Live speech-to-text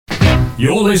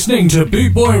You're listening to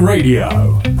Boot Boy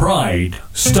Radio. Pride,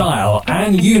 style,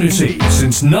 and unity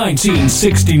since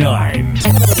 1969.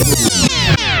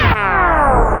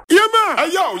 Yeah, man.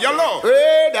 Hey, yo, yellow.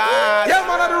 Hey, Dad. Yeah,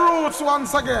 man, of the roots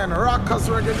once again. Rockers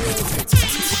reggae music.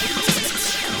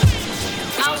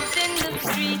 Out in the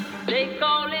street, they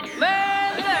call it murder.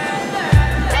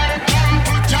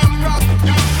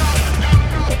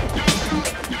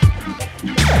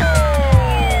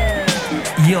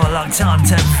 You're locked on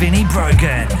to Vinnie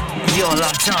Brogan. You're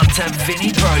locked on to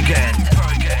Vinnie Brogan.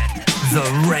 The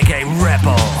Reggae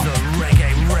Rebel. The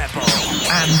Reggae Rebel.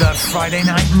 And the Friday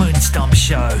Night Moonstomp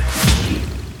Show.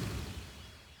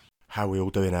 How are we all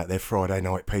doing out there, Friday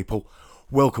night people?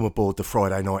 Welcome aboard the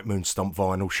Friday Night Moonstomp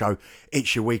Vinyl Show.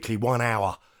 It's your weekly 1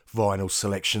 hour vinyl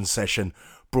selection session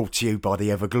brought to you by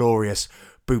the ever-glorious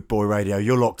Boot Boy Radio.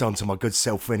 You're locked on to my good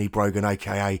self, Vinnie Brogan,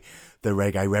 aka the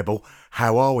Reggae Rebel.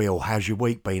 How are we all? How's your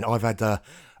week been? I've had a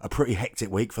pretty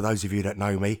hectic week. For those of you that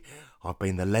know me, I've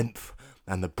been the length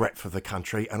and the breadth of the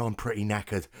country, and I'm pretty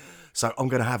knackered. So I'm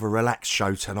going to have a relaxed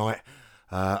show tonight,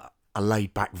 a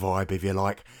laid-back vibe, if you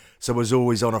like. So as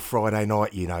always on a Friday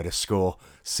night, you know the score.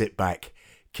 Sit back,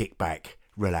 kick back,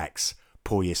 relax,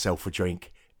 pour yourself a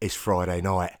drink. It's Friday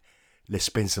night. Let's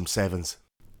spin some sevens.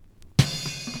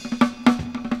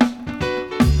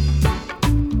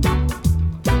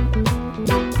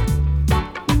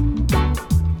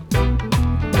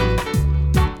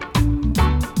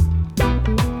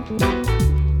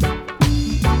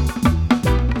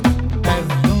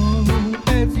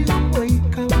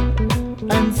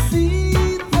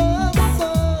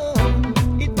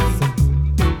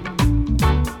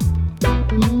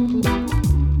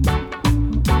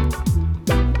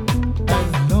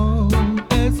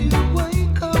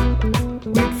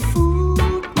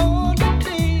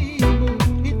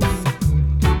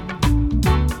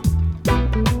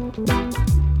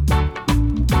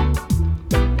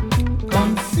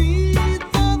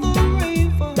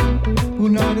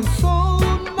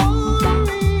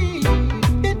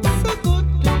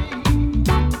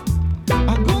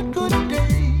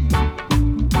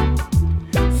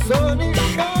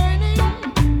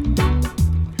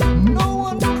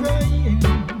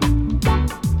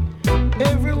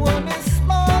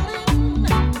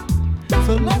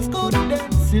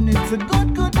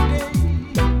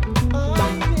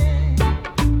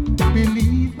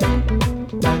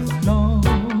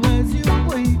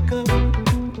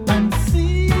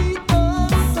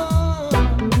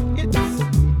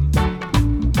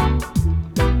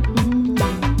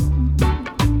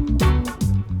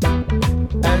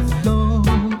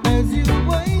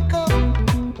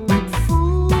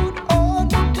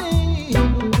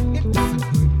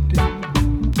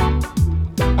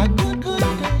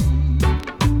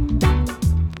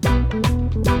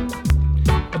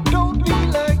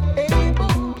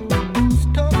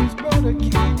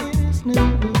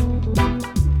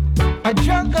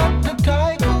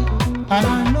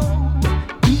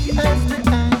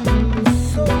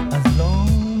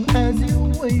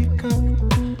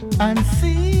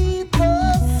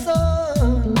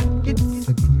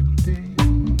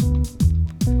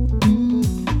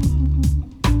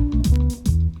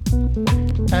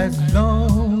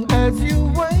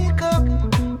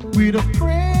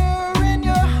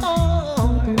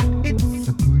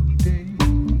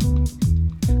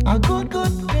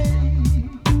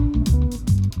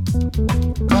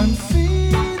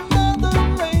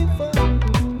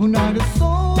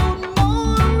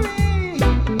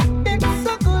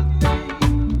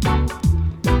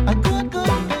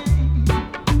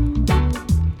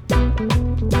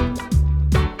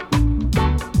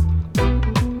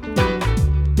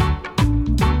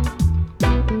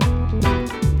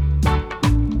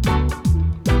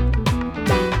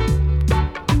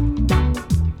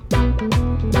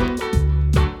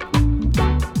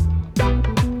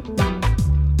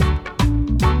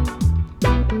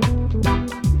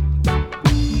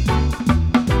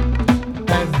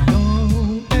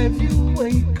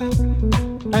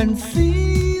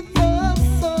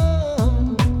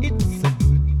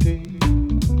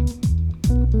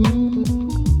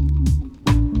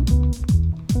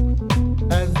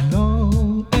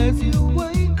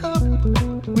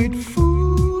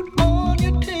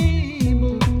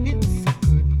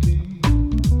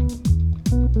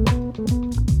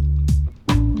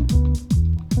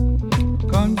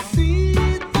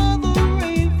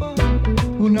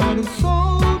 Not a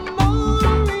soul,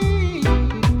 no,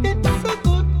 it's a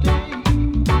good day.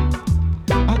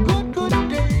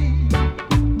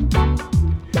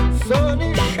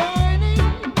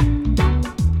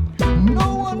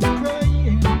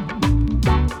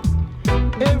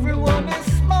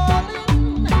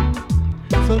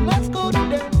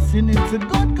 It's a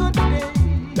good, good day.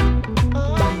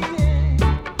 Oh yeah.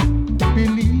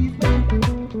 Believe me,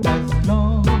 as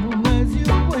long as you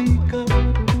wake up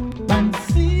and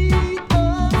see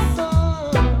the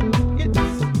sun, it's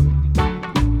a good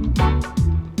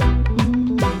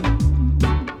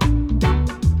day.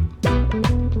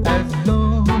 As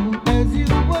long as you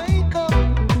wake up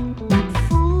with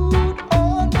food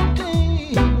on the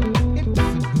table, it's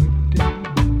a good day.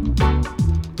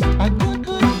 A good,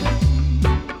 good day.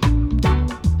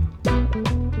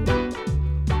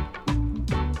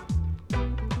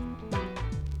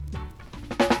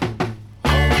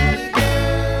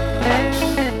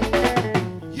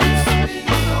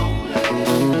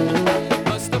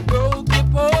 Must have broke your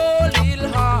poor little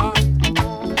heart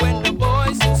when the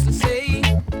boys used to say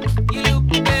you look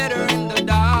better in the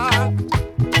dark.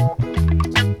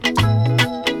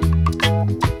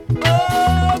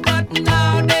 Oh, but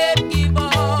now they give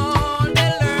all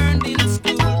they learned in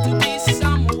school to be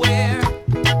somewhere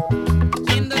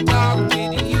in the dark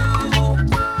with you.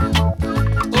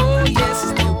 Oh, yes,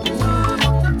 they would.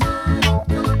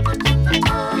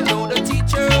 You know the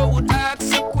teacher would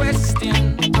ask a question,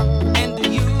 and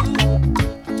you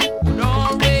would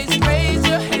always raise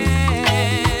your hands.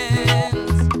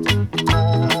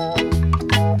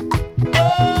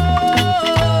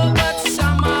 Oh, but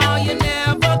somehow you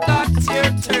never got your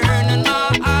turn, and my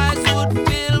eyes would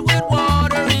fill with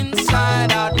water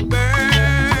inside. I'd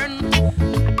burn.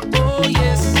 Oh,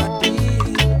 yes, I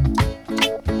did.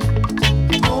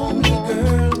 Homely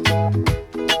girl,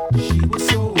 she was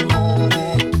so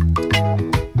homely.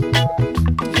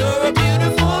 You're a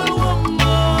beautiful woman.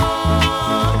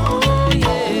 Oh,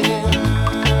 yeah.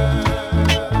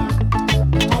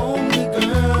 Homely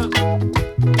girl,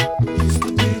 used to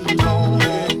be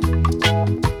lonely.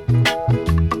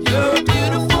 You're a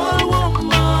beautiful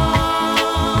woman.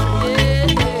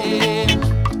 Yeah.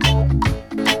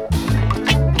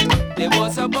 There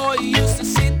was a boy who used to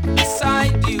sit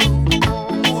beside you,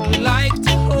 who'd like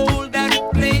to hold that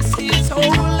place his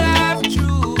whole life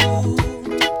through.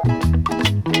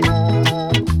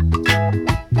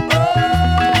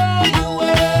 Oh, you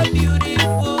were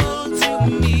beautiful to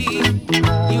me.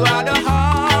 You had a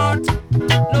heart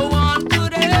no one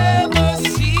could ever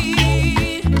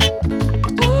see.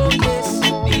 Oh, yes,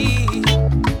 indeed.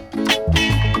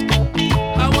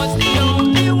 I was the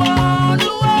only one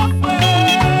who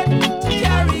offered to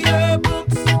carry your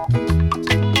books.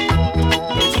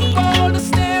 Took all the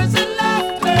stares and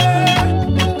laughter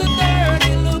and the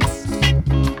dirty looks.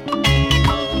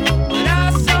 But I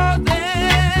saw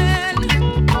then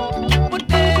what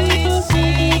they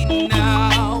see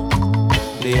now.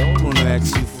 They all wanna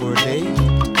ask you for a date.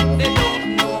 They don't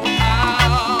know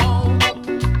how.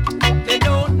 They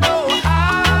don't know how.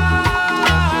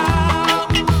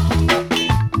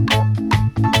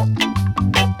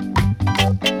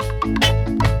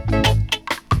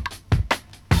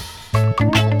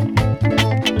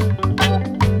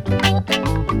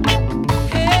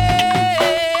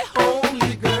 Hey,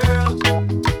 homely girl,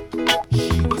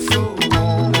 she was so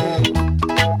homely.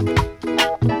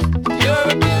 You're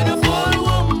a beautiful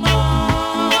woman.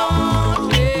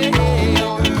 Hey,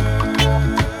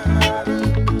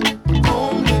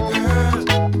 homely girl,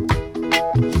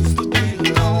 used to be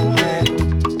lonely.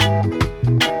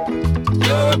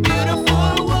 You're a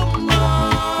beautiful woman.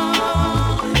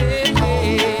 Hey,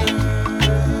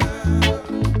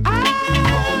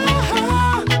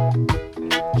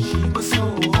 she was so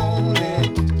homely.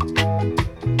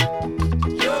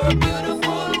 You're a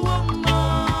beautiful woman.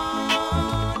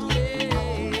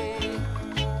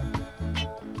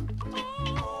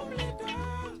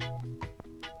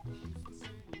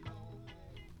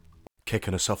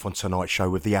 Kicking us off on tonight's show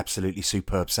with the absolutely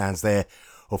superb sounds there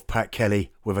of Pat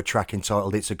Kelly with a track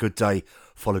entitled It's a Good Day,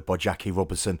 followed by Jackie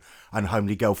Robinson and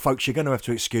Homely Girl. Folks, you're going to have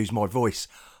to excuse my voice.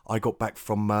 I got back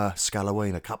from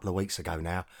Scalloween a couple of weeks ago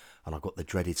now, and I got the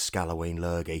dreaded Scalloween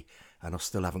lurgy, and I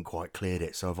still haven't quite cleared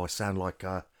it. So if I sound like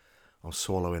I'm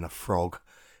swallowing a frog,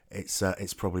 it's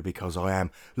probably because I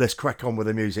am. Let's crack on with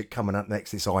the music. Coming up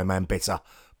next, it's I Man Bitter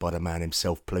by the man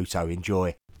himself, Pluto.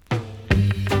 Enjoy.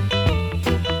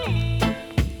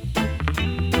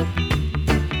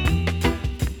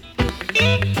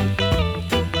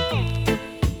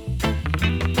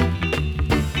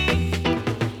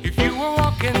 If you were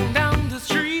walking down the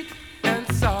street and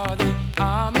saw the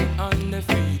army on their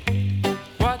feet,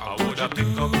 what I would would have you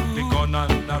picked up the gun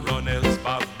and I run else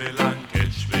Babylon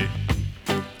catch me.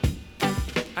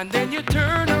 And then you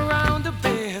turn around the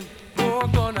bend, more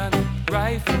gun and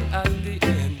rifle at the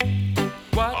end.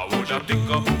 What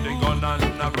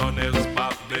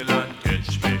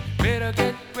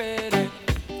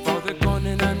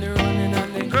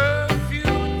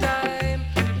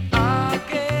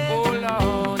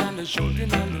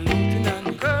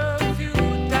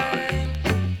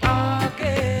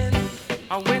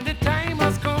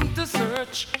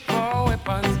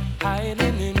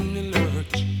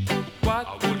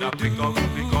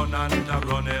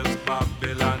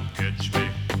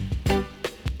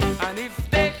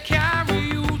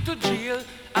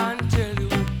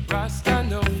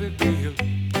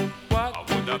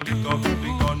pick up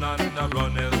the gun and I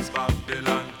run else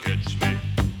Babylon catch me.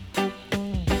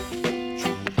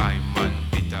 True, I'm man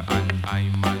bitter and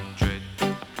I'm man dread.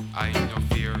 I no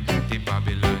fear the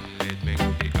Babylon led. Make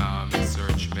the army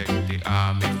search, make the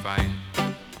army find.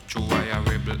 True, I a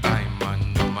rebel, I'm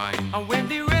man no mind. And when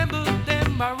the rebel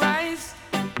them arise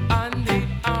and the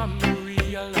army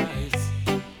realize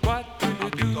what will you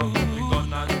do? Pick up the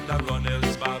gun and I run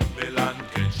else Babylon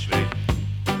catch me.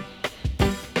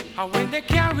 And when they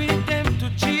carry them to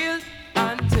jail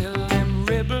and tell them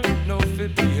rebel no fi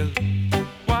bail,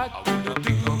 what will you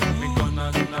Pick up do? the gun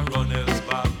and I run else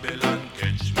Babylon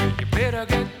catch me. You better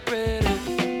get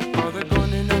ready for the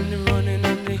gunning and the running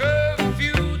and the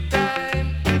curfew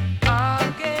time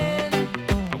again.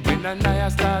 And when the night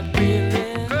start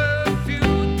feeling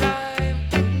curfew time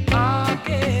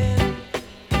again,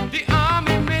 the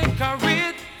army make a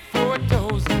raid,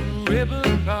 4,000 rebel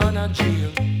gone a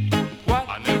jail. What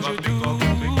I would never you pick up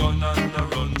the do? gun and I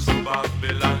run so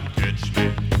Babylon catch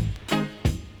me.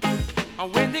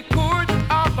 And when the court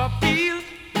of appeal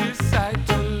decide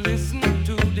to listen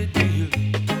to the deal,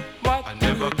 what I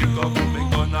never do pick you up do? the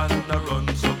gun and I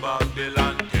run so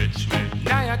Babylon catch me.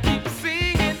 Now I keep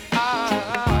singing,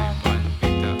 I'm man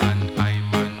bitter and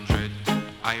I'm man dread.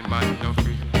 I'm man no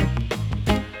fear.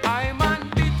 I'm on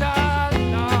the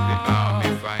The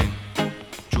army fine.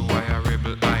 True, I a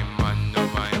rebel. I'm man no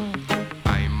mind.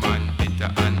 I'm man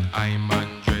bitter and I'm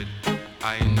man dread.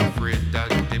 I'm afraid that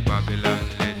the Babylon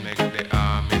led. Make the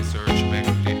army search, make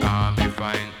the army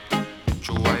find.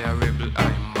 True, I a rebel.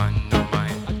 I'm man no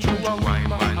mind. True, I'm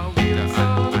man bitter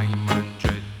and I'm man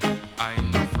dread.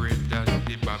 I'm afraid that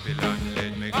the Babylon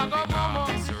led. Make the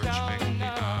army search, make the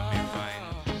army find.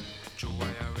 True,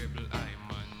 I a rebel. I'm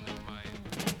man no mind.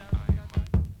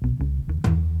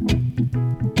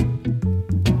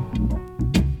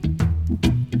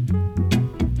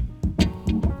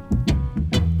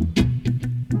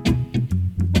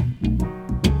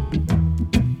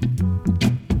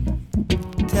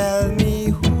 Tell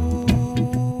me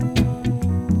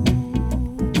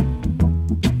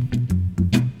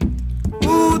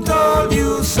who told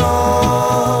you so?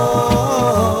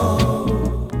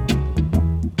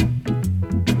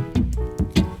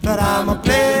 That I'm a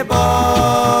playboy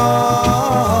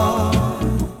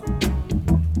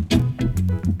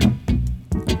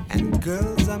and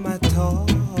girls are my toys.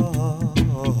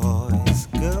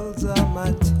 Girls are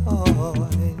my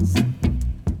toys.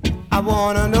 I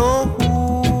wanna know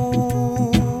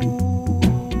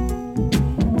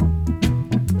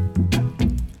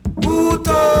who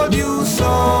told you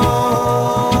so?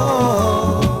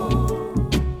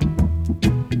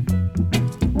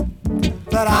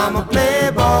 That I'm a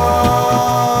playboy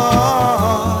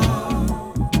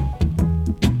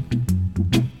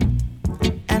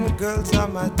and girls are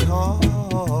my toys.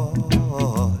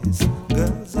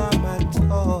 Girls are my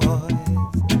toys.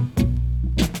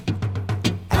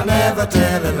 I never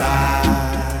tell a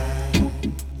lie.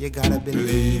 You gotta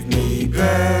believe me,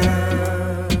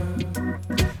 girl.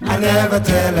 I never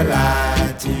tell a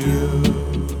lie to you.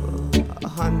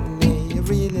 Honey, I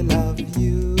really love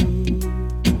you.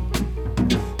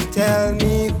 Tell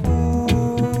me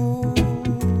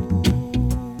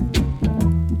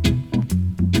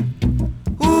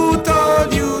who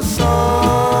told you so?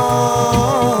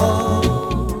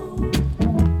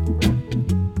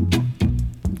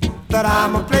 That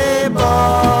I'm a playboy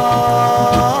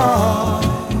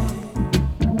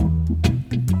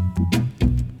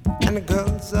and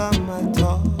girls are my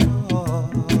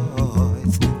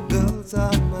toys. Girls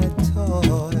are my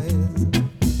toys.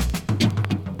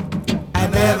 I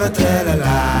never tell a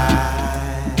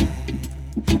lie.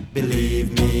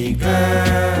 Believe me,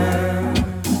 girl.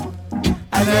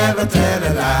 I never tell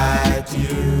a lie to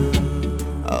you.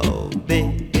 Oh,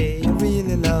 baby, I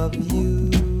really love you.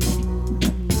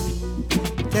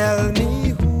 Tell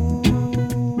me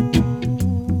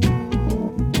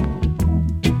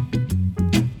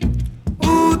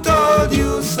who told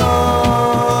you so?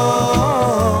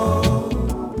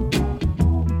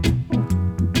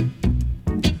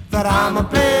 That I'm a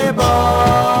playboy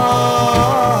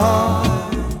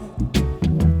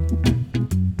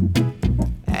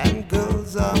and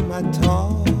girls are my toys.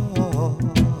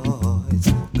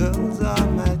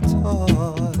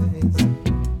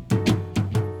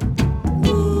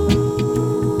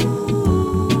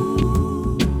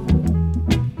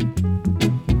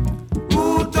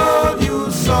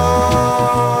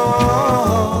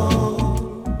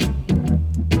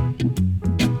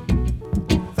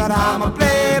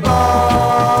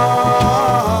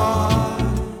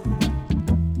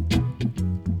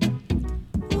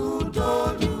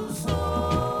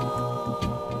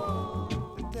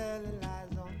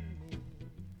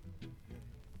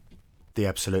 The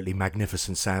absolutely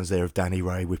magnificent sounds there of Danny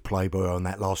Ray with Playboy on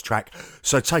that last track.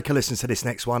 So take a listen to this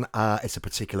next one. It's a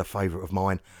particular favourite of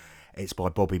mine. It's by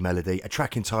Bobby Melody, a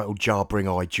track entitled Jar Bring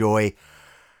I Joy.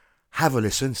 Have a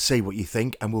listen, see what you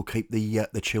think, and we'll keep the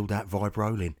chilled out vibe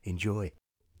rolling. Enjoy.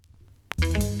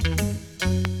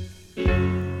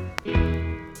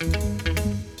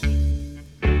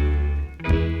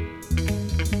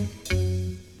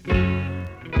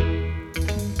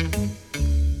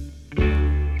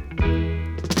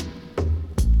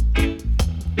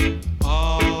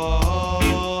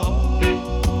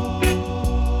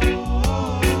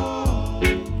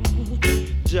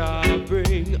 Jah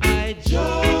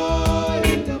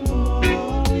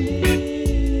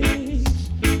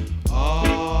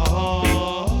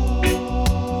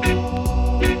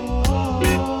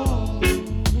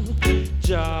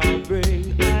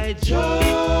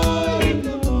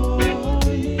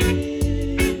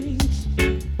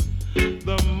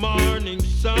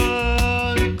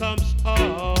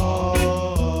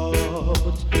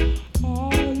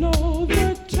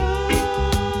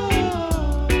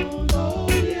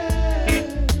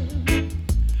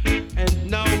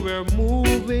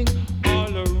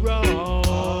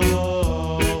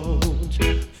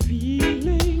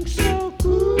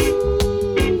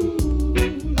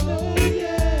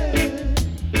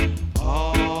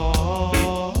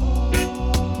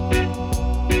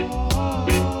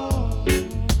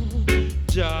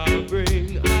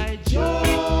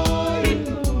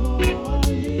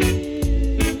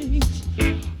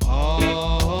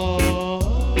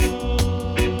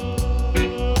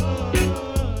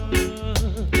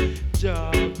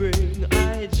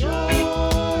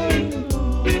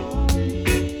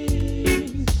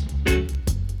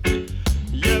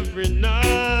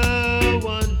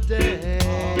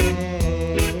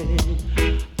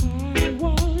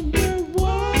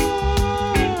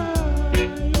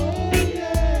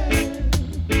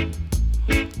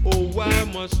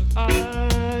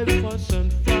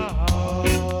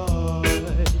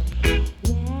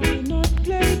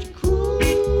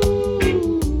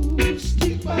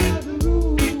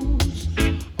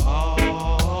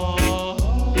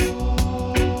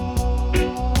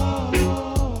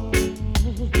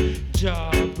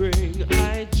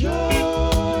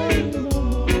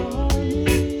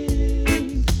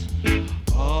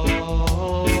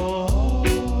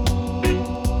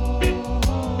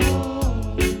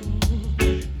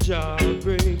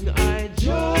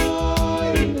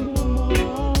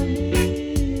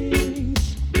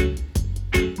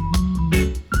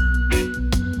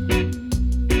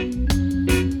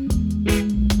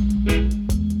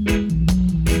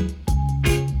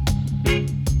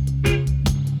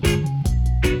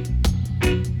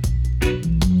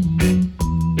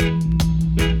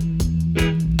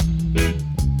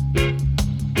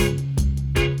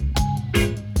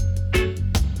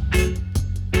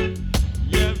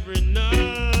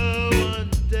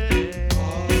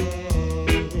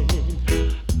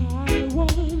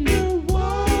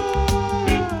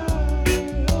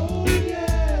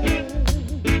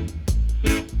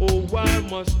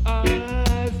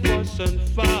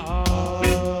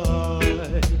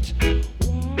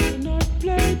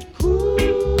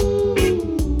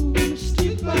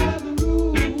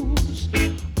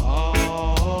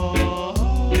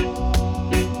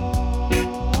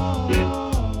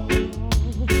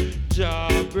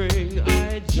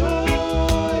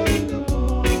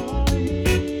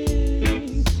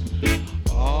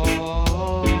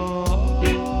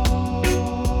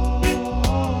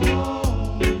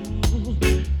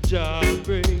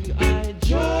bring I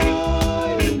joy.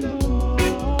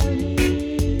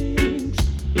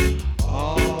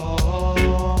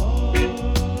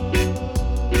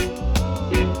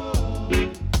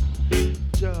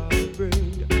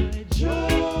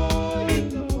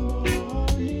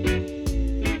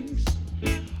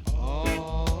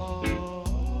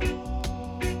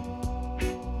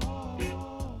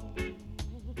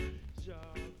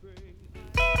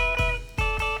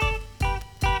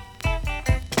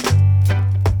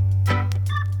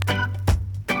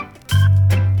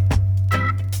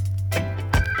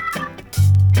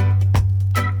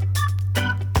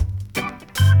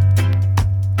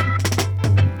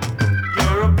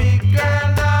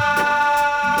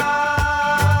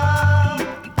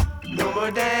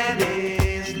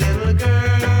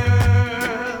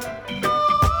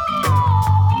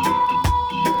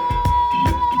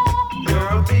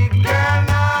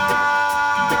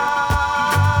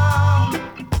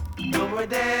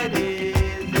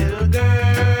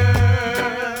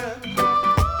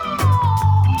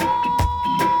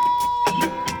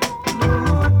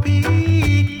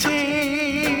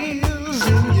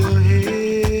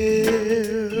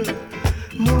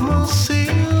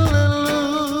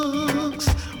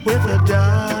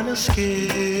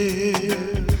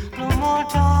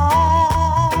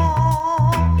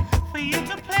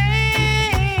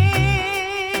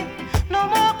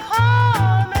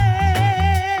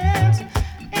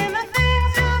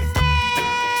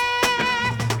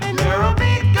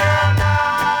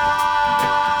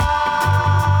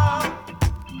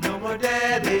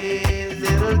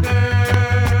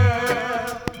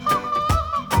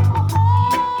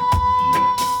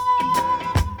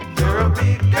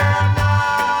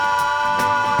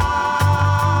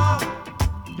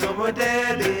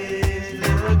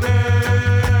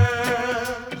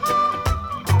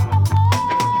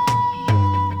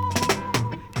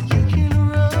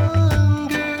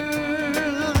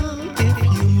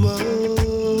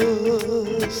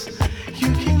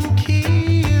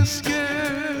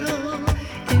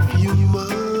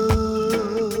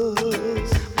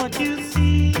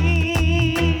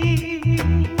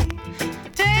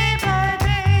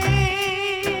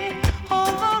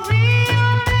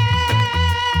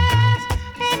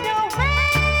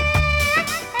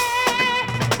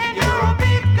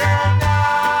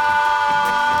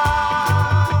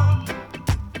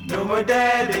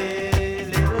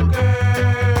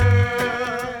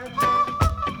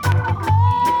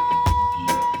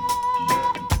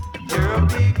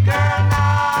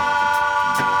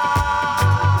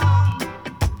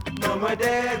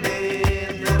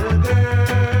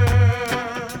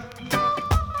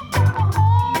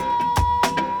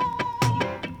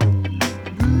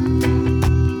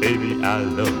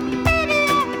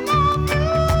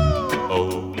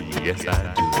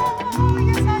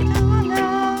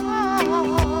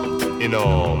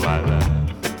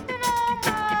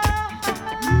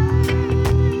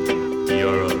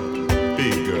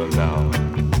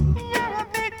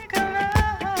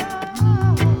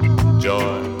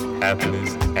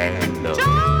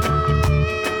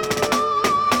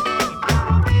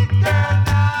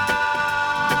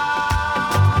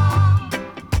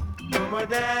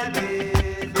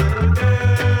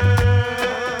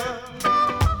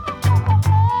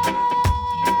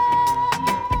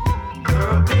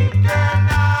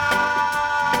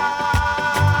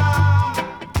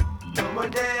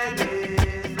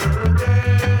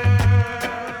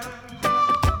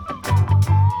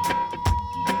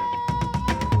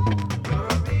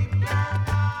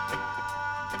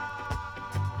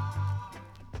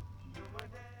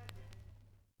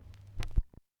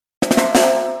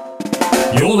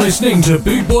 You're listening to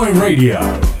Boot Boy Radio.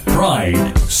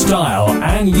 Pride, style,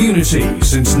 and unity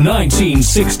since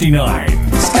 1969.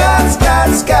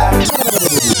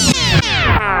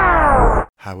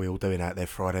 How are we all doing out there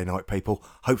Friday night, people?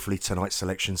 Hopefully tonight's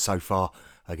selection so far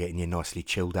are getting you nicely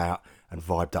chilled out and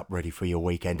vibed up, ready for your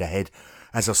weekend ahead.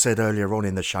 As I said earlier on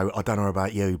in the show, I don't know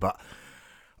about you, but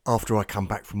after I come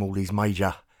back from all these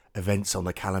major events on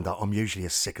the calendar, I'm usually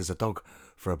as sick as a dog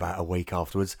for about a week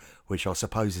afterwards, which I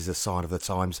suppose is a sign of the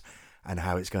times and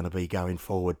how it's going to be going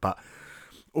forward. But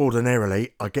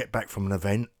ordinarily, I get back from an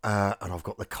event and I've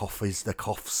got the coughs,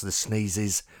 the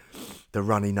sneezes, the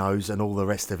runny nose and all the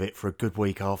rest of it for a good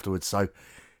week afterwards. So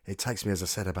it takes me, as I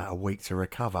said, about a week to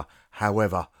recover.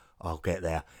 However, I'll get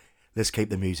there. Let's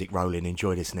keep the music rolling.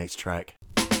 Enjoy this next track.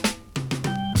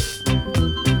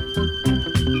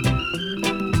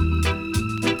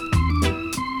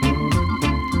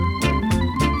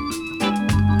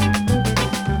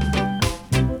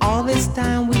 All this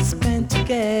time we spent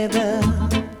together,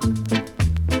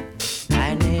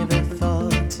 I never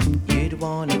thought you'd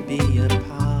wanna be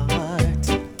apart.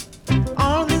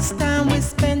 All this time we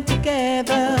spent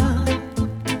together,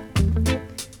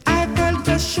 I felt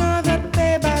for sure that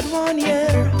babe I'd won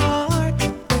your heart.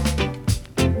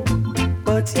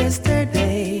 But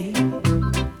yesterday,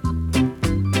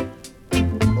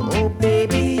 oh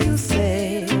baby, you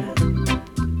said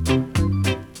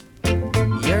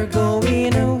you're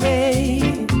going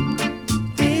away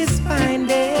this fine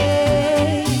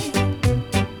day.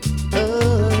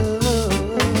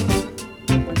 Oh,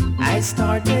 I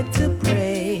started to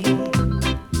pray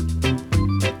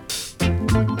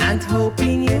and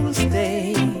hoping you'll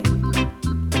stay.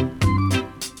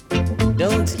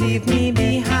 Don't leave me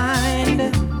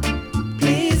behind,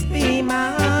 please be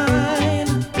mine.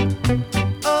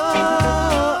 Oh,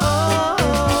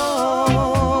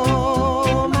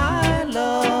 my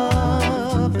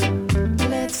love,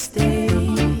 let's stay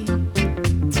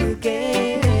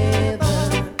together.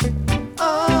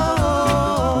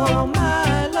 Oh,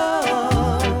 my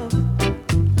love,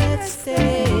 let's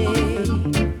stay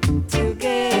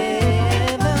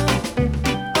together.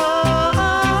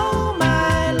 Oh,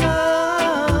 my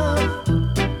love,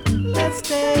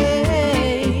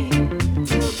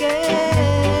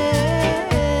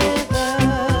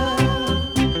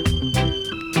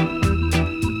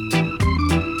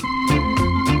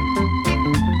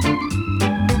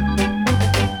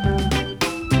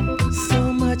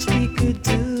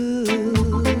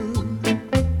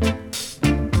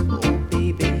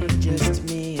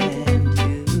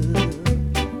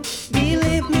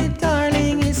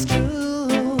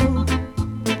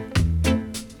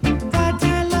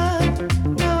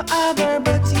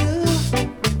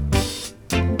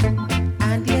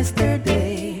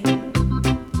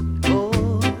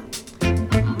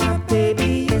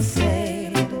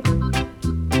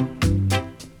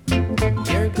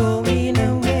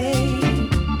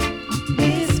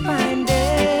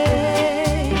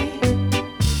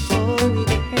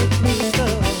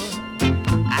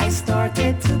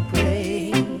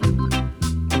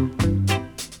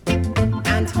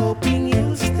 hoping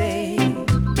you'll stay.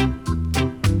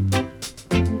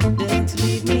 Don't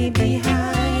leave me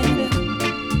behind.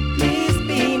 Please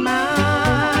be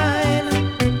mine.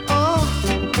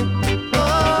 Oh, oh,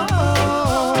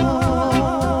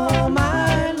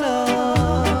 my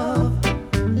love.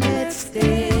 Let's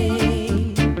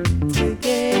stay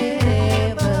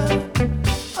together.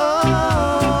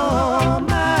 Oh,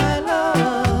 my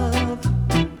love.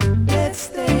 Let's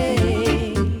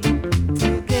stay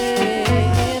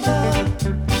together.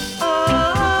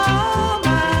 Oh,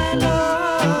 my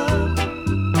love.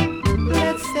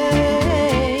 Let's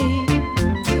stay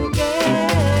together.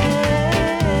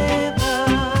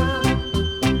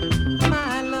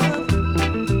 My love,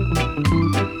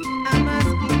 I'm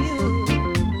asking you.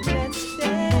 Let's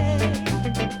stay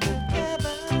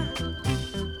together,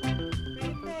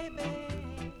 baby.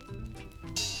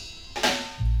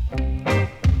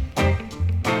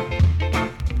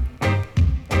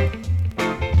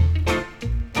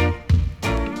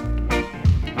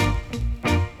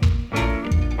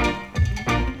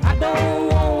 I don't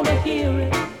wanna hear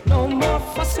it. No more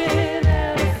fussing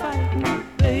and fighting,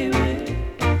 baby.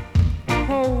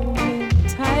 Hold me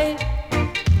tight.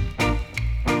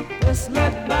 Let's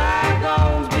let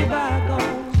bygones be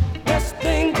bygones. Let's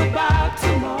think about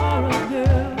tomorrow,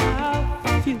 girl.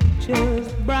 Our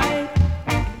future's bright.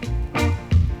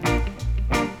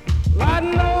 I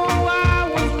know I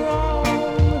was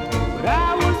wrong, but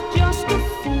I was just a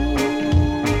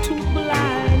fool, too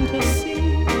blind to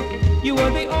see. You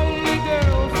were the only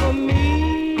girl for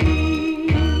me.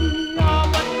 Oh,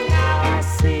 but now I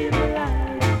see the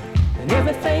light, and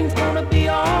everything's gonna be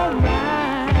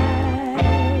alright,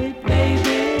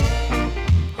 baby.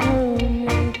 Hold me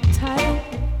tight.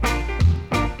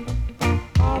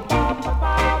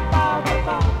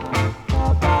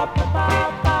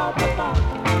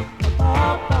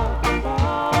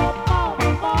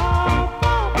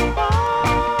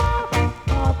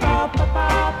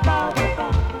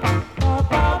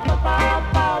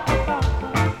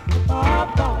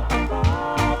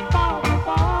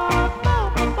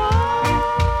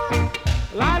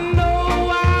 I know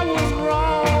I was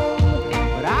wrong,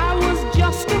 but I was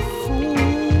just a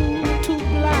fool, too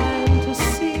blind to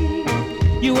see.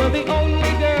 You were the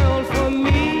only girl for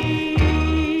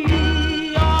me.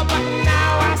 Oh, but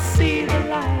now I see the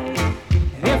light,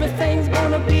 and everything's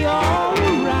gonna be alright,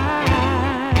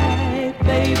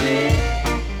 baby.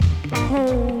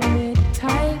 Hold me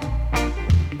tight,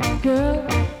 girl.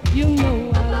 You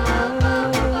know I love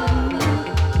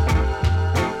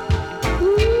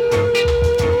you.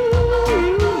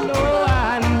 You know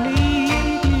I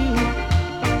need you.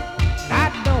 I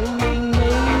don't mean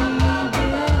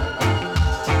maybe.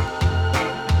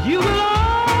 You will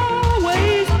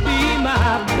always be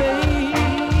my baby.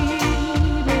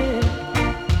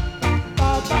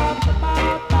 Ba ba ba ba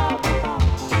ba ba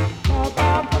ba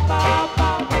ba ba ba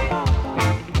ba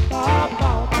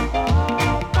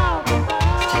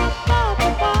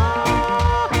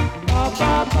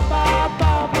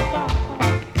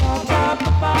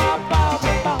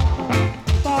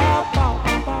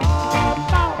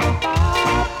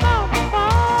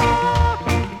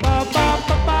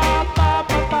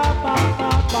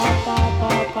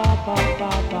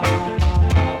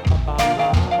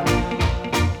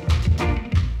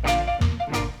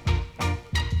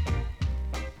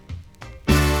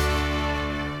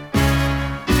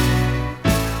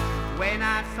When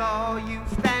I saw you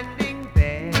standing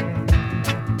there,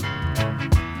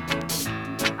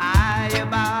 I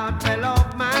about fell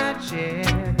off my chair.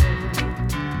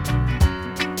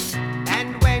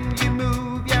 And when you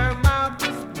move your mouth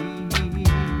to speak,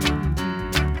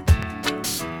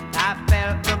 I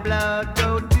felt the blood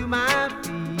go to my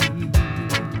feet.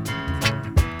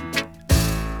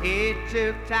 It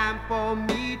took time for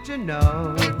me to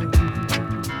know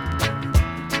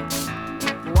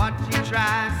what you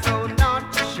try so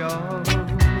not to show.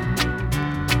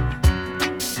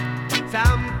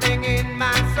 Something in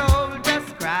my soul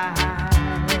just cried.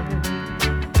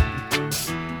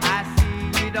 I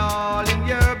see it all in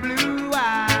your blue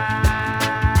eyes.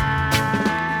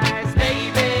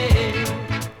 Baby,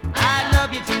 I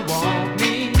love you to want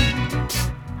me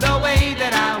the way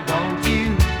that I want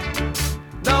you,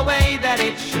 the way that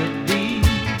it should be.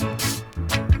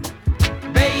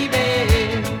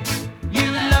 Baby, you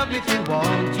love me to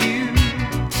want you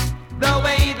the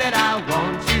way that I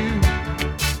want you.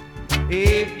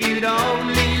 If you'd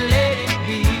only let it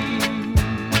be.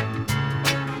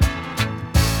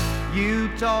 You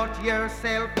taught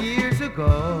yourself years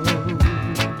ago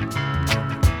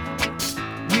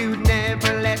you'd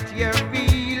never let your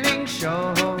feelings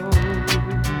show.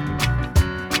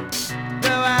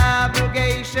 The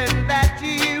obligation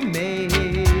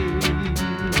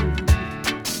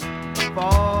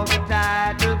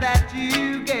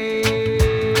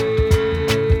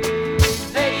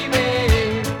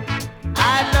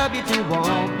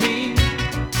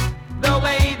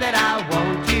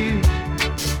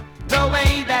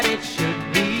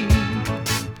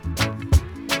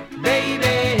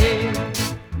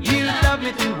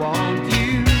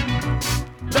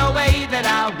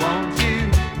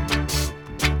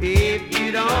If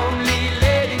you'd only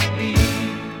let it be,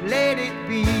 let it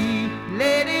be,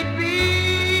 let it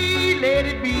be, let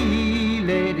it be,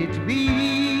 let it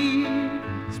be.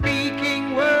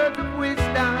 Speaking words of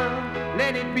wisdom,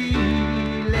 let it be,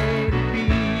 let it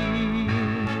be.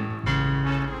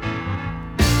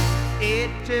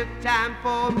 It took time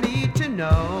for me to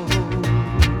know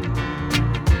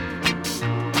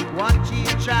what you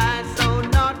try so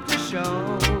not to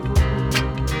show.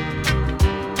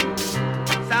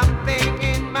 Something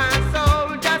in my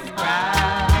soul just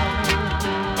cries.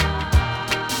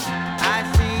 I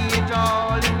see it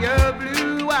all in your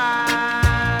blue eyes.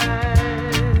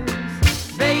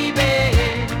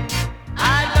 Baby,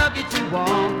 I love you to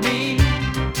want me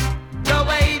the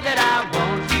way that I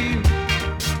want you,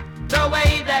 the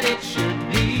way that it should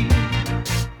be.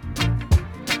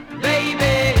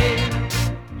 Baby,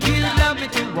 you love me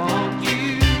to want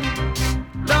you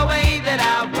the way that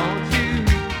I want you.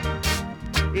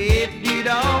 If you'd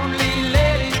only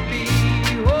let it be,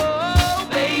 oh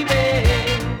baby,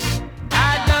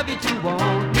 I'd love you to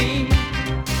want me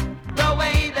the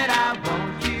way that I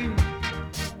want you,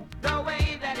 the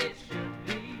way that it should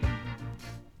be.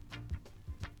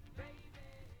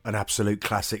 An absolute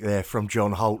classic there from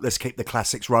John Holt. Let's keep the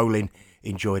classics rolling.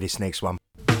 Enjoy this next one.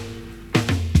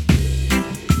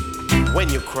 When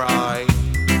you cry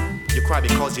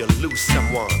because you lose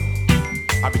someone,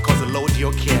 or because the load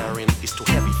you're carrying is too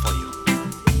heavy for you.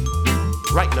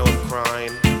 Right now I'm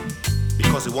crying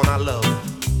because the one I love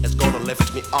has gone and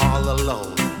left me all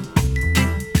alone.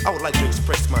 I would like to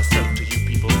express myself to you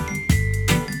people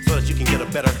so that you can get a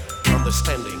better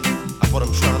understanding of what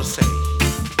I'm trying to say.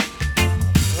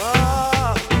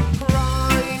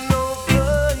 Crying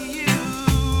over you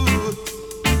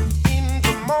in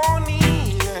the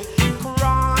morning,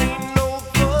 crying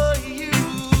over you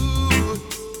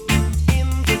in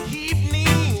the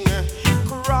evening,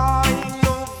 crying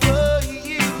over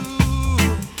you.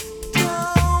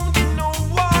 Don't know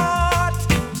what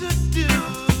to do.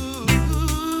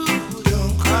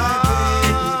 Don't cry,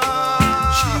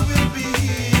 baby. She will be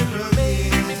here again.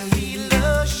 Make me feel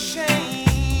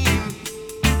ashamed.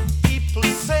 People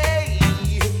say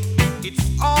it's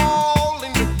all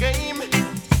in the game.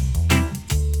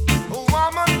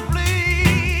 Woman,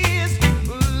 please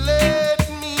let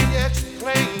me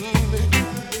explain.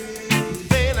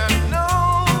 Then I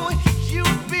know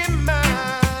you'll be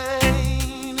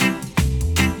mine.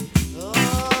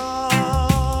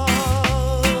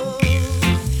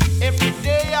 Every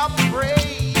day I pray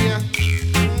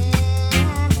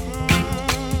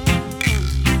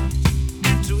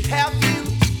to have you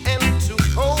and to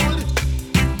hold.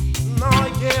 No,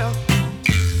 yeah.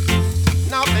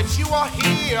 Now that you are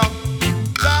here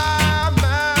by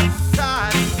my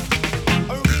side,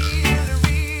 I really,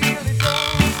 really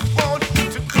don't want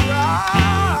to cry.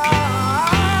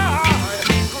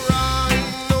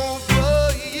 Crying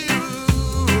over you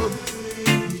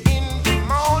in the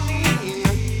morning,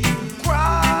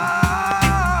 crying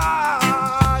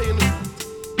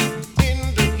in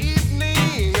the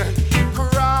evening,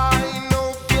 crying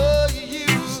over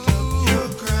you. Stop your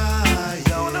crying.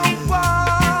 Don't know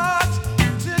what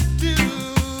to do.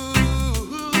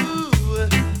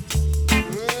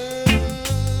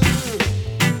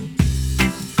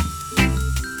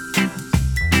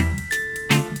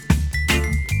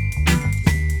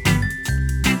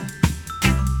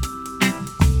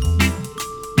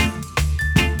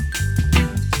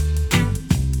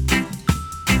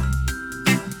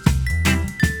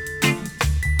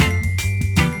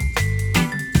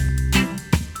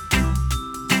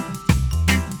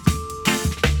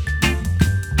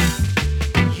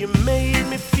 You made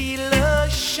me feel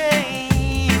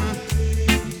ashamed.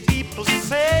 People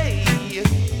say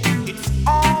it's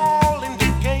all in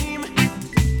the game.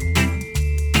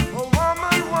 Oh,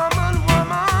 woman, woman,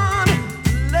 woman,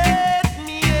 let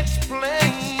me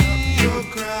explain. You'll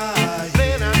cry.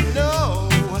 Then I know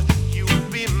you'll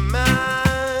be mine.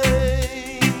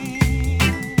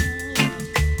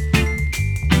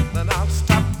 Then I'll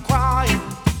stop crying,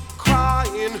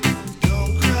 crying.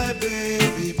 Don't cry,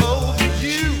 baby. Over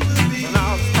you. And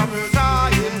I'll stop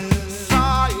sighing,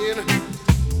 sighing.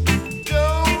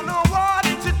 Don't know what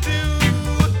to do.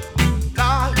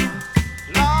 Lying,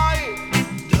 lying.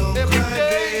 Every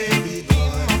day in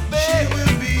my bed. She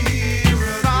will be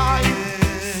here sighing,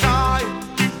 sighing.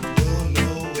 Don't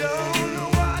know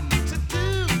what to do.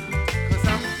 'Cause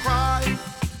I'm crying,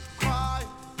 crying,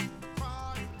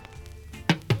 crying.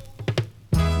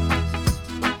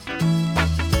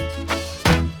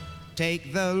 Take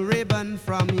the ribbon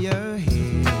from your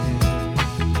hair,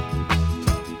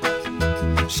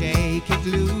 shake it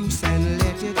loose and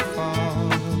let it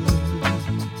fall.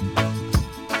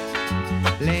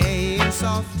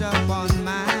 soft upon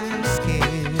my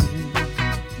skin,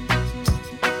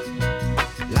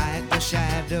 like the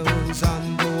shadows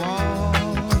on the wall.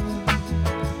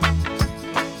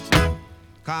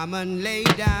 Come and lay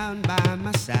down by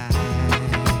my side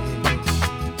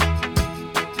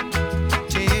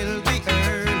till the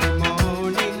early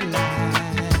morning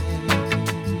light.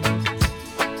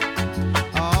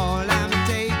 All I'm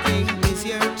taking is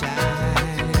your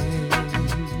time.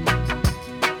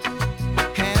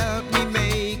 Help me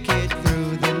make it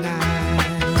through the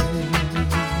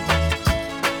night.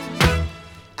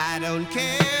 I don't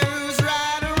care who's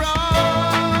right or wrong.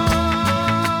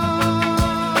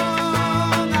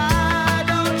 I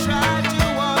don't try to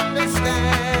understand.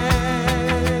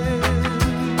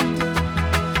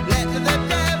 Let the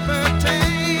devil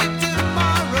take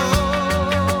tomorrow.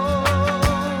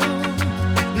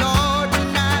 Lord,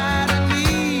 tonight I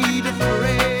need a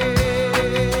friend.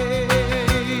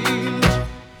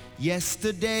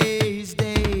 Yesterday's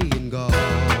day and gone,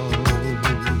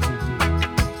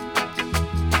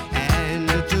 and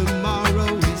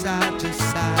tomorrow is out of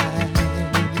sight.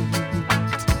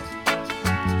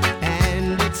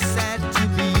 And it's sad to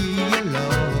be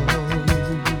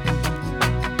alone.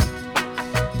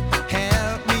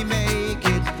 Help me make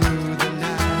it through the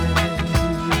night.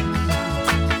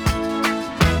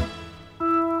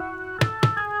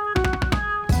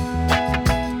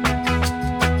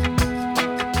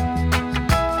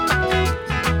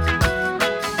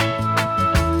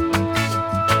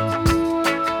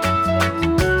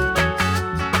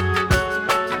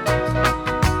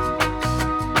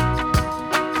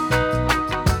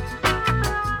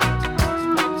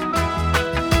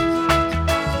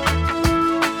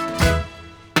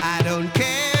 I don't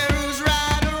care who's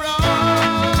right or wrong.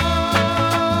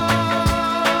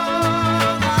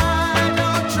 I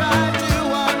don't try to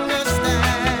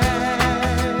understand.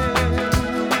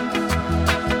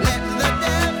 Let the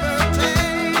devil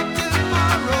take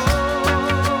tomorrow.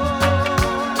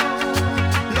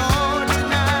 Lord,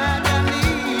 tonight I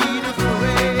need a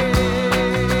friend.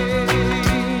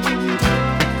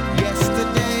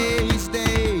 Yesterday's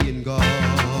day and gone,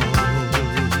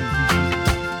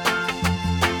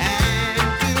 and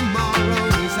tomorrow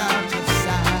is out of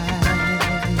sight.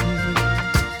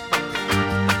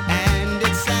 And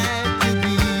it's sad to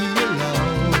be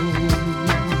alone.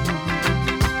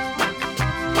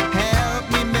 Help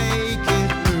me make it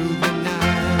through the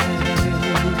night.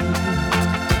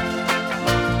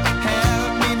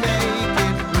 Help me make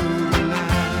it through the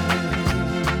night.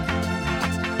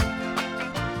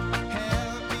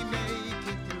 Help me make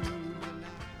it through the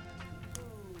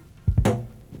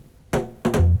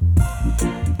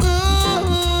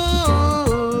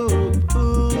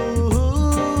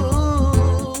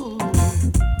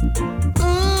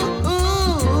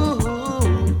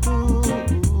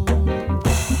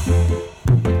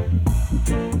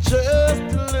Just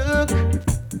look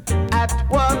at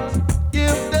what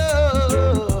you've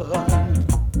done.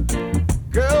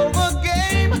 Girl, the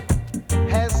game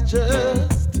has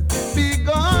just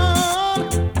begun.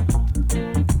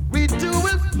 We do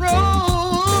it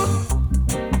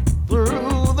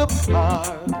through the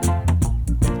park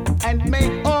and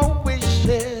make our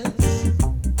wishes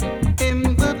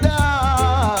in the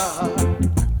dark.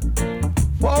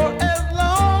 For as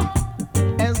long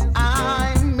as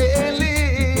I may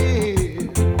live,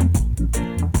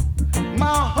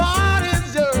 my heart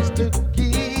is yours to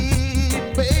keep,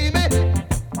 baby.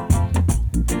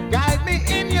 Guide me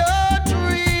in your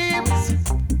dreams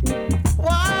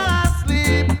while I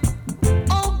sleep.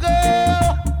 Oh,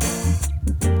 girl,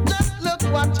 just look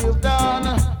what you've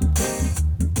done.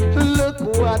 Look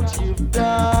what you've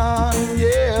done,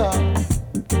 yeah.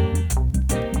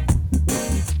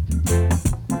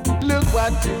 Look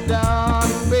what you've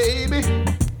done, baby.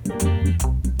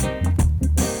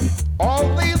 All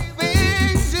these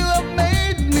things you have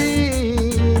made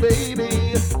me,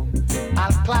 baby.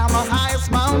 I'll climb the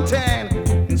highest mountain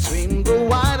and swim the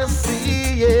widest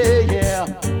sea, yeah, yeah.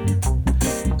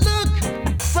 Look,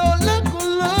 so look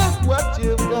what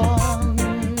you've done.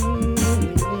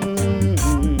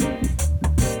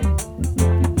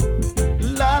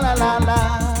 La la la la,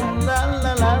 la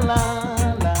la la la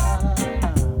la.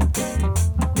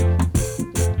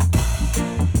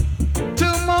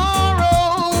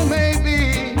 Tomorrow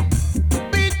maybe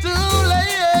be too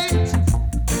late.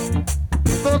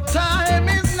 The time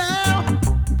is now.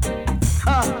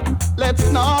 Let's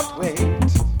not wait.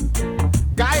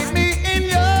 Guide me in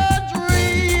your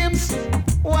dreams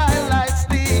while I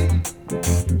sleep.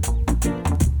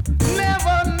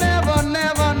 Never, never,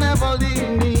 never, never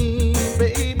leave me,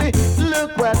 baby.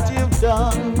 Look what you've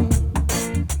done.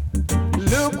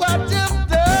 Look what you've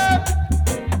done.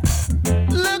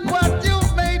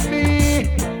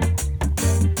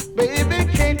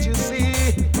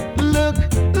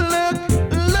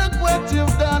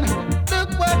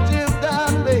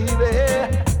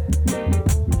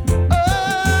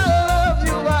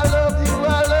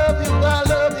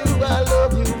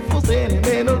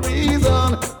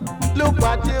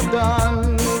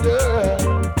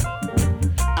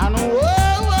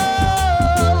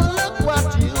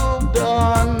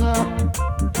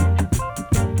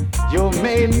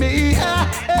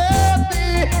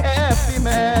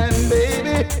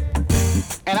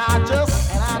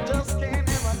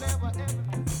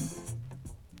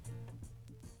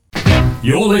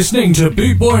 You're listening to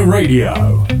Boot Boy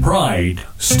Radio. Pride,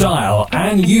 style,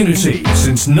 and unity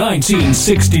since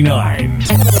 1969.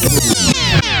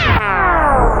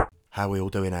 How are we all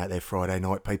doing out there Friday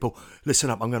night, people?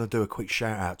 Listen up, I'm going to do a quick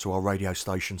shout out to our radio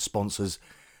station sponsors,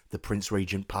 the Prince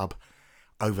Regent Pub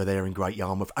over there in Great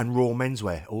Yarmouth, and Raw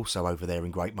Menswear, also over there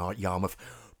in Great Yarmouth,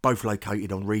 both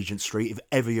located on Regent Street. If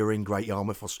ever you're in Great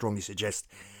Yarmouth, I strongly suggest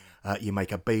you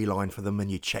make a beeline for them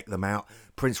and you check them out.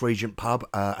 Prince Regent Pub,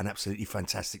 an absolutely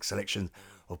fantastic selection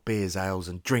of beers, ales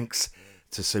and drinks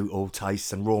to suit all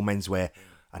tastes, and Raw Menswear,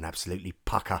 an absolutely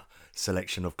pucker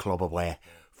selection of clobberware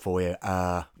for you.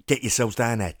 Get yourselves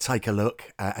down there, take a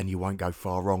look, and you won't go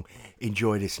far wrong.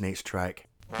 Enjoy this next track.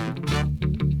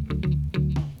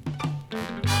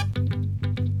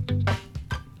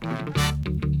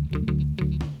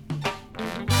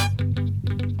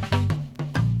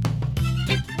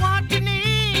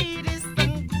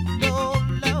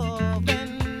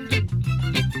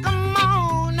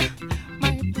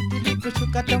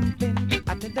 Sugar dumpling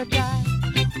at the guy.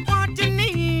 What you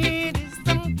need is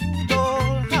some good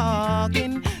old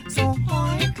hugging. So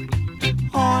hoik,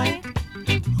 hoik,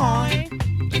 hoik.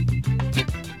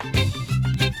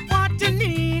 What you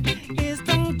need is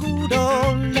some good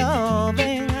old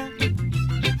loving.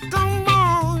 Come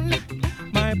on,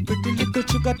 my pretty little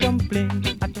sugar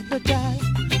dumpling at the guy.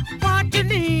 What you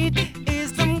need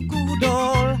is some good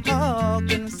old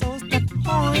hugging. So stop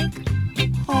hoik,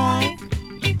 hoik.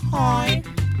 Hi.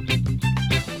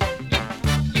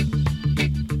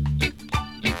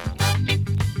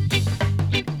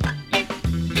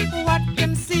 What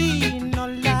can see no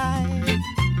light,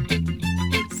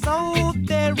 so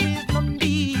there is no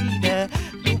need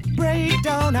to break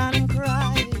down and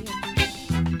cry.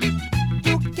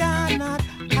 You cannot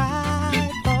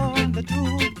hide from the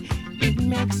truth. It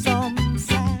makes some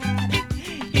sad,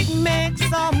 it makes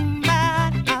some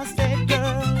mad. I said,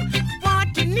 girl,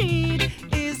 what you need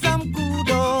is some good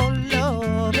old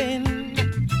loving.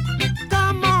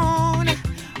 Come on,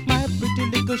 my pretty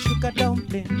little sugar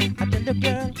dumpling. I tell the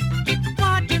girl,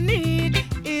 what you need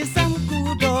is some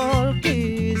good old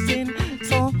kissing.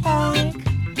 So hoik,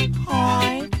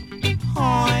 hoik,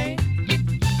 hoik.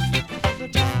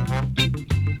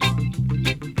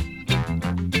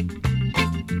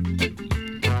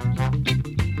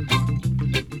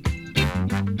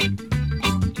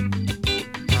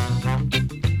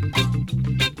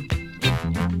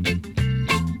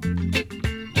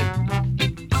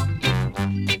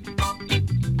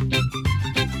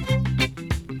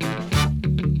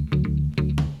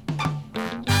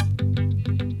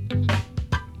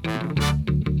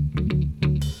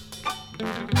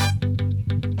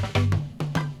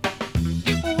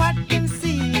 What can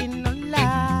see no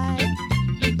light?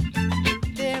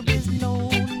 There is no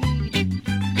need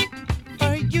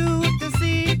for you to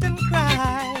sit and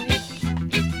cry.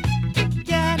 You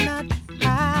cannot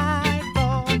hide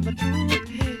from the truth.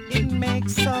 It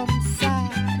makes some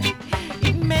sad,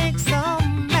 it makes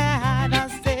some mad. I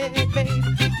say, babe,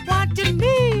 what you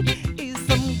need is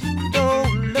some good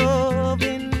old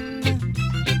loving.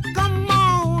 Come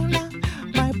on,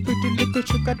 my pretty little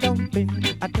sugar dumpling.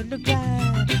 I tell the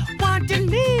guy, what you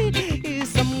need is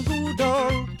some good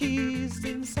old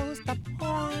kissing. So stop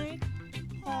hoik,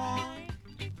 hoik,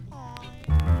 hoik.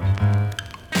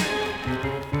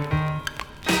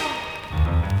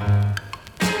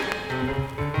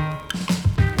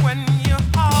 When your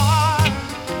heart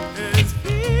is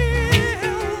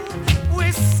filled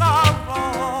with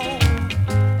sorrow,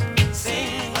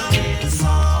 sing a little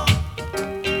song.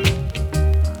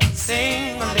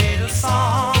 Sing a little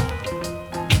song.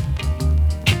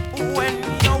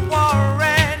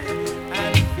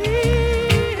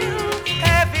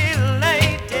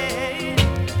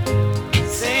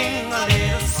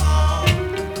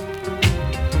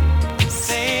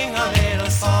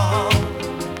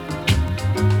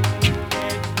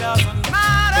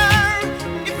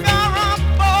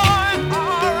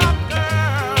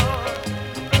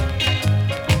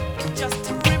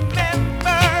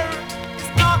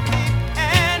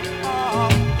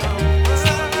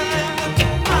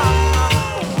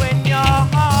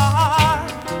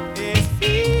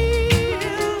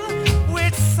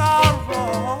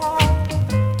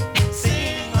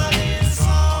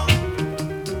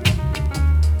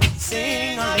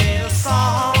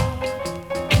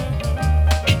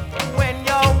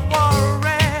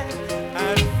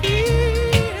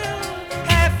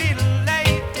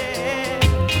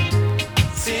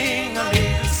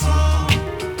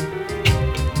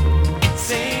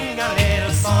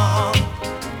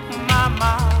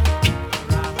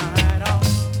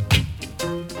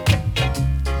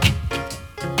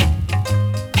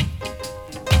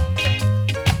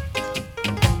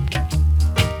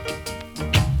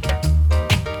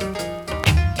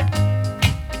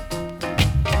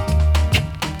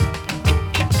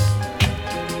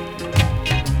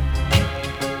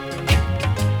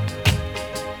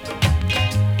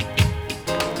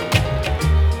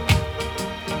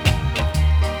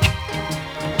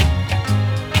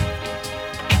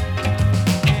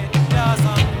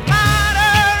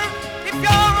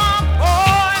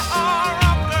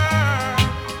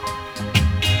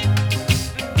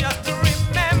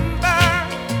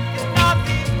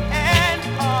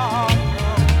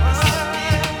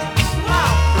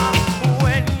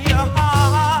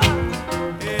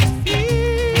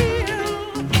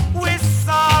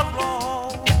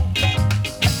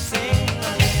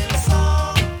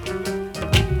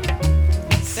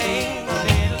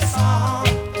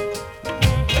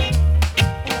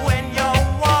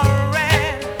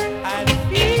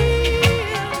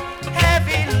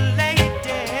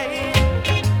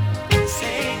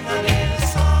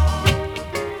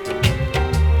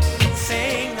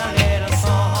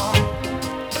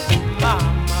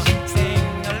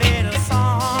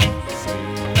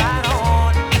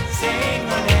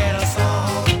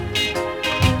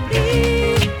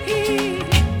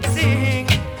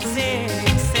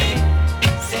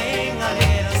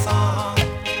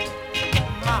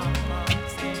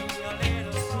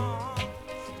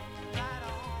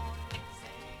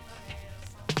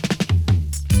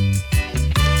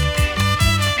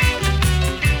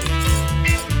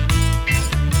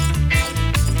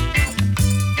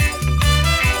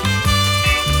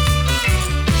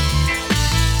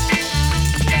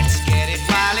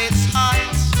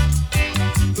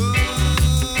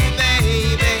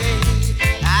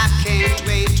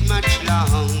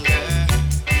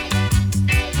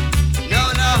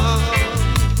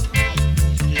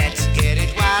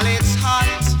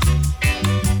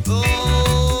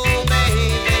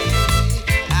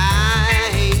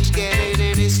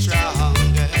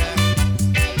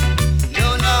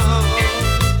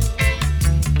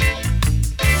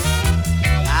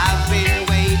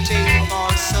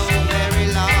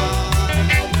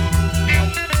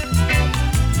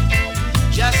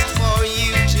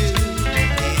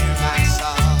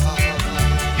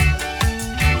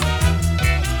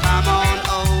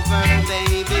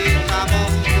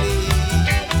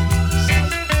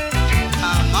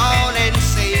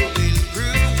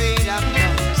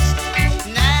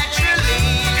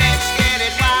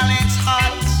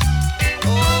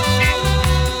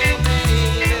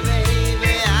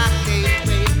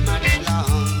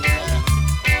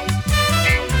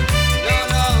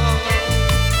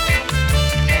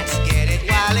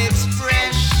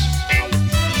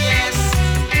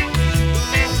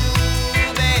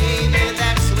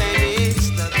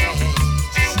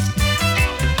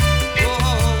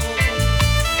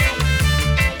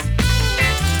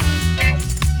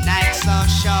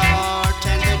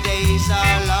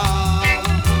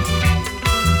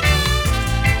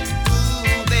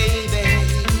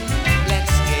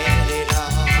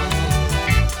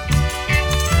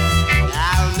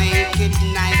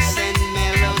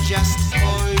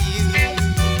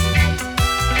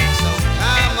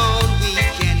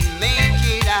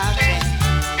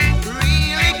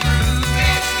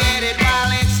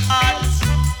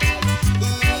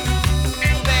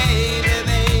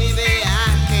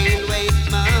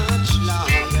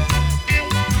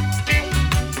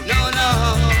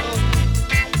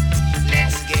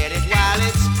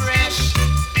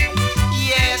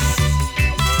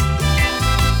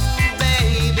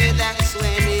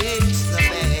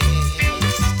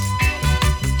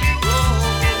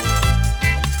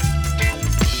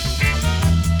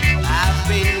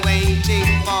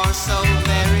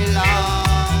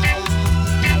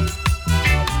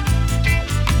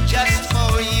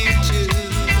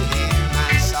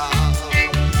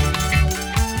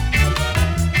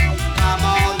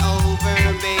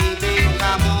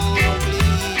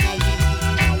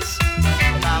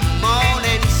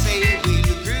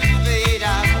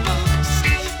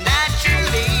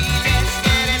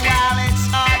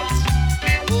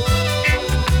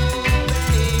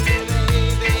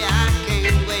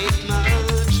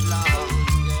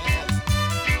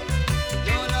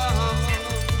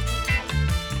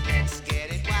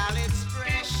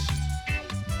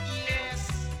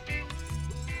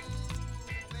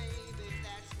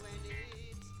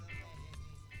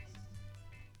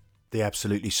 The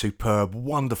absolutely superb,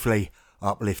 wonderfully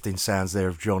uplifting sounds there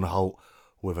of John Holt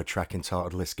with a track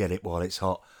entitled Let's Get It While It's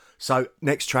Hot. So,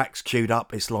 next track's queued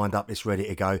up, it's lined up, it's ready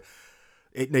to go.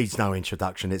 It needs no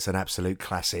introduction, it's an absolute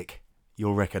classic.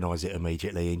 You'll recognise it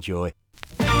immediately. Enjoy.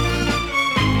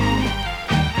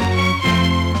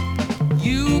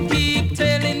 You keep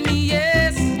telling me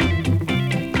yes,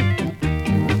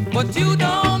 but you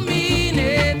don't mean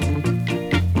it.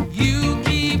 You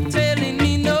keep telling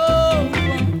me no,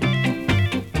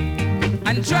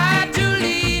 and try to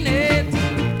lean it.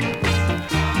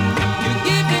 You're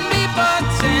giving me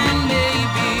buts and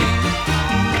maybe.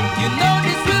 You know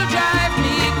this will drive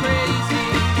me crazy.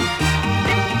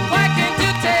 Why can't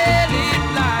you tell it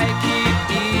like it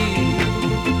is?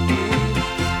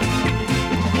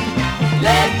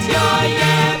 Let your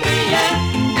yeah be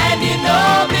yeah, and you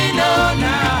know me know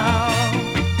now,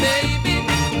 baby.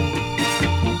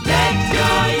 Let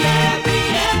your yeah be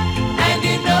yeah, and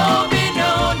you know me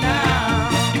know now,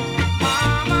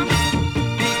 mama.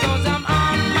 Because I'm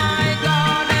on my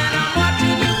guard and I'm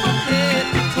watching you from head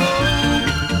to toe.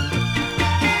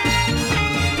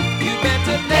 You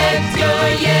better let your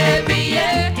yeah be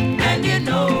yeah, and you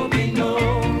know me know.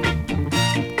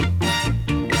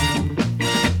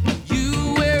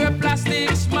 You wear a plastic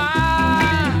smile,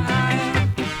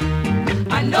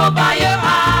 I know by your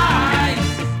eyes.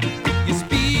 You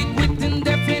speak with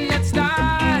indefinite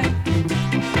style.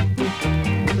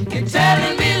 You're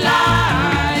telling me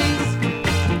lies.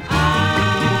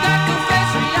 You've got to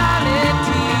face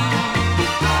reality.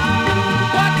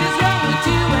 What is wrong with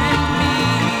you and me?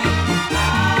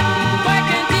 Why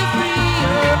can't you free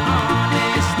your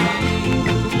honesty?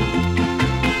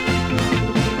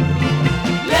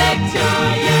 Let your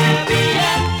yeah be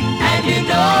yeah, and you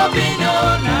know me know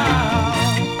now.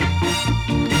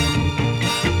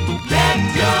 Let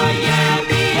your yeah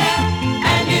be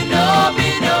yeah, and you know me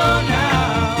know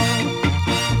now.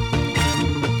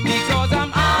 Because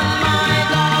I'm on my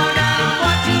guard and I'm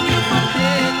watching you from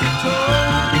head to toe.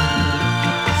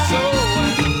 So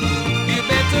you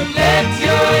better let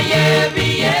your yeah be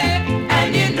yeah,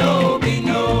 and you know me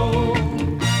know.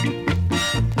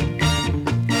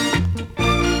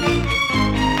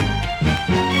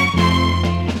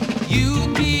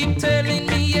 You keep telling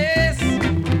me yes,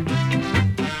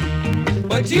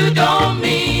 but you don't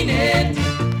mean it.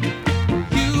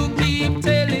 You keep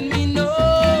telling me no,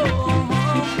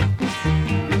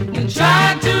 and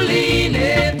try to lean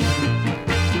it.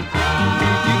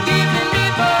 You're giving me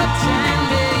buts and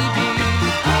maybe.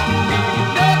 You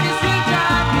know this will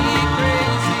drive me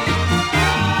crazy.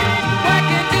 Why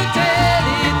can't you tell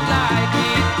it like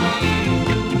it is?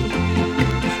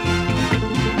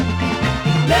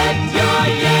 Let your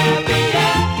yeah be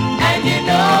yeah, and you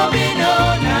know me know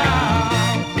now.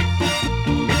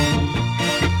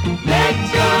 Let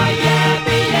your yeah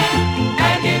be yeah,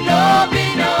 and you know me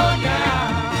know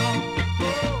now.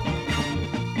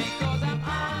 Because I'm on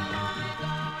my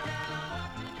guard and I'm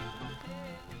watching you from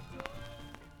head to toe.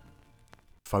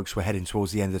 Folks, we're heading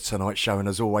towards the end of tonight's show, and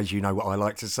as always, you know what I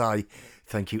like to say.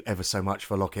 Thank you ever so much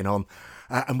for locking on.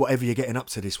 And whatever you're getting up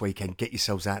to this weekend, get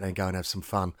yourselves out there and go and have some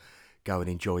fun. Go and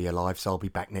enjoy your lives. I'll be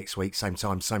back next week, same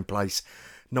time, same place,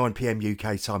 9 PM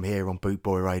UK time here on Boot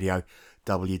Boy Radio,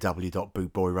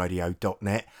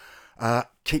 www.bootboyradio.net.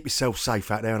 Keep yourself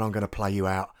safe out there, and I'm going to play you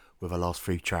out with the last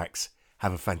few tracks.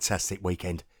 Have a fantastic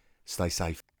weekend. Stay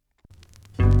safe.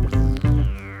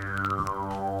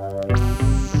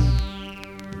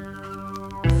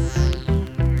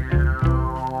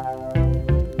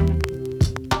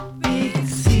 Big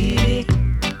city,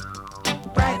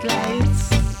 bright lights,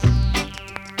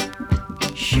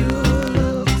 sure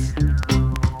looks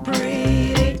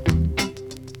pretty.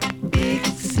 Big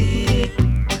city,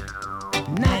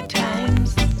 night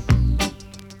times,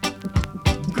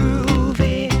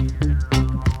 groovy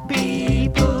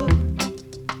people,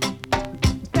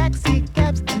 taxi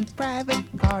cabs and private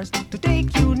cars to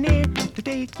take you near, to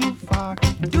take you far.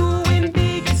 Doing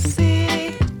big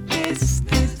city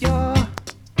business, your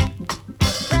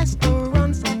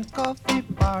restaurants and coffee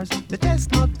bars, the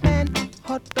chestnut man,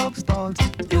 hot dog stalls.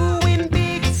 Doing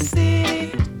big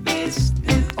city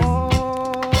business,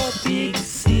 oh, big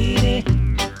city,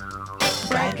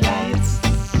 bright lights,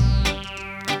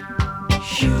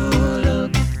 sure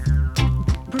looks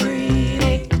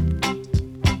pretty.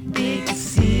 Big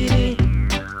city,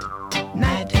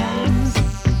 night times,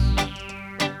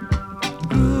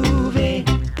 groovy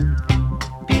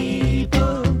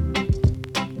people,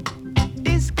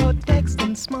 discotheques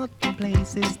and smart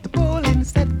places, the bowling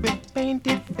set with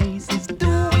painted faces.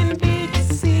 Doing big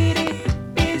city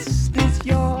business,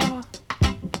 you're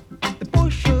the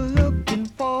pusher looking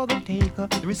for the taker,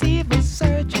 the receiver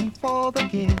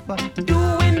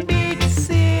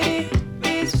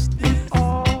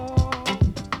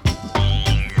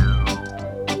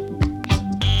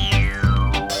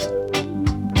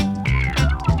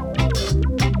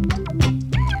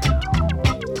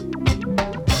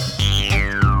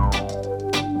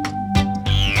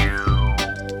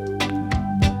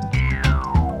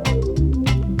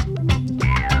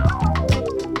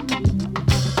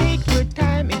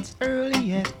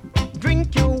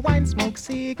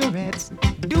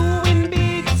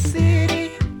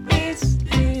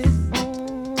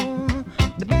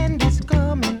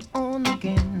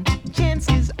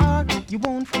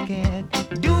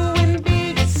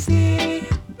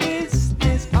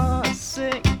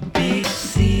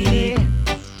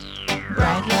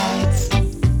bright lights.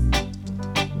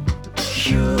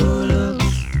 Sure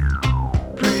looks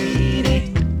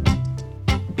pretty.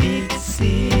 Big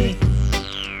city,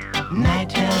 night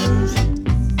towns,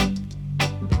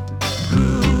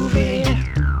 groovy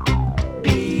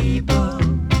people.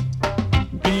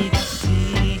 Big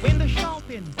city, window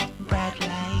shopping, bright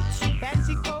lights,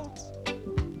 fancy coats.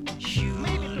 Sure,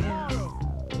 maybe tomorrow.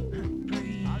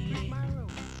 I'll drink my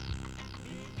road.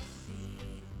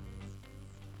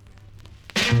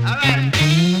 All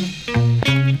right.